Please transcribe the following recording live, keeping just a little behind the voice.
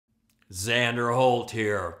Xander Holt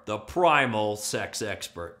here, the primal sex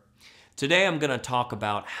expert. Today I'm going to talk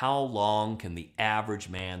about how long can the average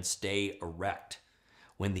man stay erect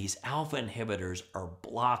when these alpha inhibitors are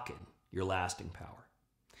blocking your lasting power.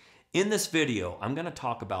 In this video, I'm going to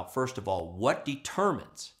talk about, first of all, what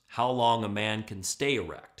determines how long a man can stay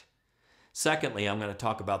erect. Secondly, I'm going to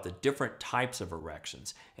talk about the different types of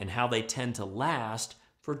erections and how they tend to last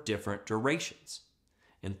for different durations.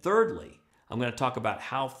 And thirdly, I'm going to talk about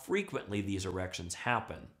how frequently these erections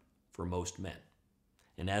happen for most men.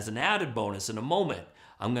 And as an added bonus in a moment,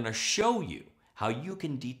 I'm going to show you how you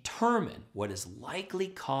can determine what is likely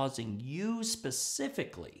causing you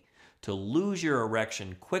specifically to lose your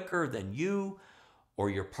erection quicker than you or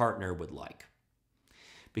your partner would like.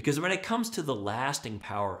 Because when it comes to the lasting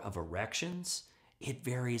power of erections, it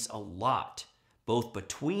varies a lot, both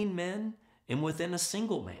between men and within a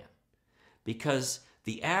single man. Because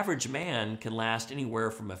the average man can last anywhere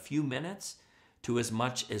from a few minutes to as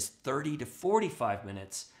much as 30 to 45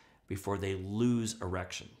 minutes before they lose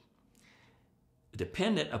erection,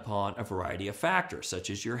 dependent upon a variety of factors such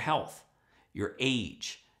as your health, your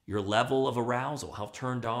age, your level of arousal, how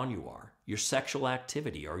turned on you are, your sexual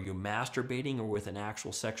activity, are you masturbating or with an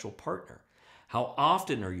actual sexual partner, how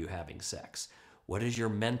often are you having sex, what is your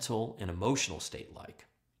mental and emotional state like.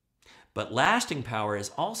 But lasting power is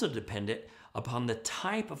also dependent upon the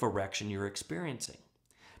type of erection you're experiencing.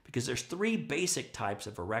 Because there's three basic types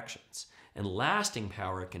of erections, and lasting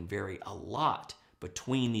power can vary a lot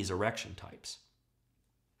between these erection types.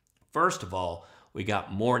 First of all, we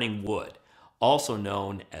got morning wood, also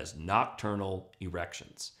known as nocturnal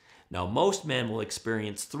erections. Now, most men will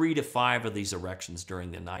experience 3 to 5 of these erections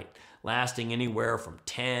during the night, lasting anywhere from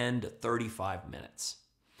 10 to 35 minutes.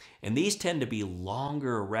 And these tend to be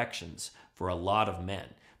longer erections for a lot of men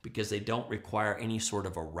because they don't require any sort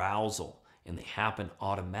of arousal and they happen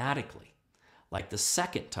automatically. Like the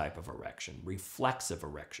second type of erection, reflexive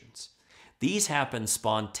erections. These happen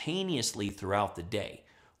spontaneously throughout the day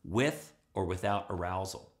with or without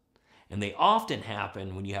arousal. And they often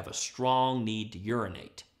happen when you have a strong need to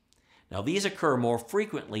urinate. Now, these occur more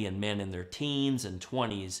frequently in men in their teens and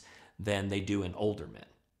 20s than they do in older men.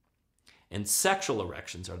 And sexual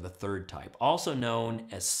erections are the third type, also known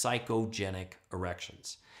as psychogenic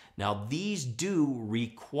erections. Now, these do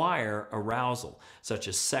require arousal, such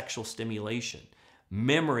as sexual stimulation,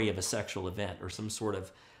 memory of a sexual event, or some sort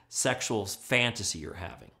of sexual fantasy you're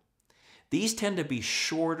having. These tend to be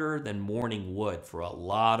shorter than morning wood for a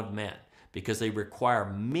lot of men because they require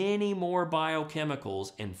many more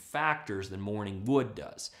biochemicals and factors than morning wood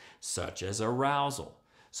does, such as arousal.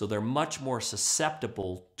 So they're much more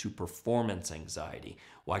susceptible to performance anxiety,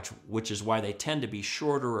 which is why they tend to be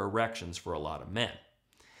shorter erections for a lot of men.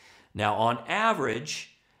 Now, on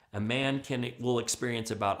average, a man will experience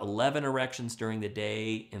about 11 erections during the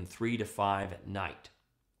day and 3 to 5 at night.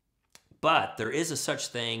 But there is a such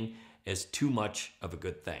thing as too much of a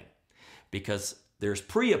good thing, because there's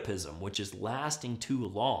priapism, which is lasting too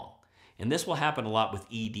long. And this will happen a lot with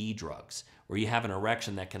ED drugs, where you have an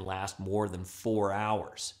erection that can last more than 4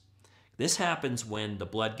 hours. This happens when the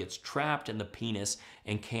blood gets trapped in the penis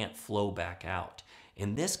and can't flow back out.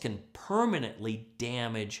 And this can permanently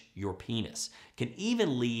damage your penis, can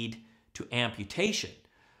even lead to amputation,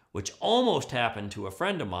 which almost happened to a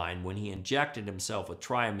friend of mine when he injected himself with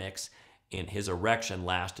Trimix and his erection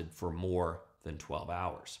lasted for more than 12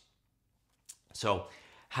 hours. So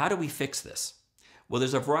how do we fix this? Well,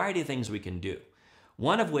 there's a variety of things we can do.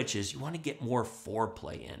 One of which is you want to get more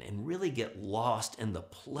foreplay in and really get lost in the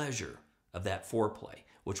pleasure of that foreplay,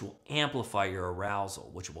 which will amplify your arousal,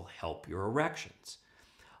 which will help your erections.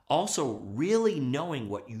 Also, really knowing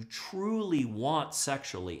what you truly want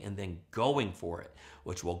sexually and then going for it,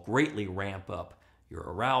 which will greatly ramp up your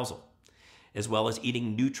arousal. As well as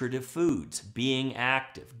eating nutritive foods, being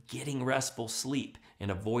active, getting restful sleep,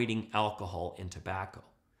 and avoiding alcohol and tobacco.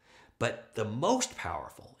 But the most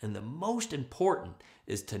powerful and the most important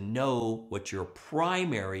is to know what your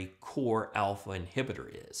primary core alpha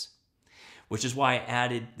inhibitor is. Which is why I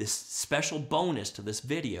added this special bonus to this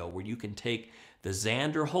video where you can take the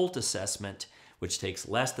Xander Holt assessment, which takes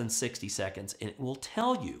less than 60 seconds, and it will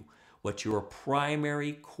tell you what your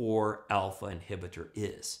primary core alpha inhibitor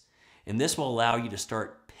is. And this will allow you to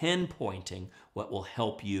start pinpointing what will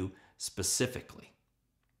help you specifically.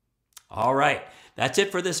 All right, that's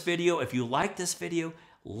it for this video. If you like this video,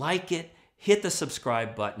 like it, hit the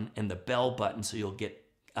subscribe button and the bell button so you'll get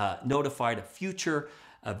notified of future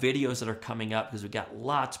videos that are coming up, because we've got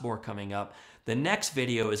lots more coming up. The next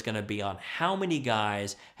video is going to be on how many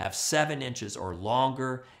guys have 7 inches or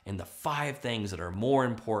longer and the 5 things that are more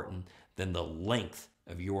important than the length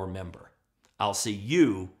of your member. I'll see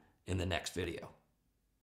you in the next video.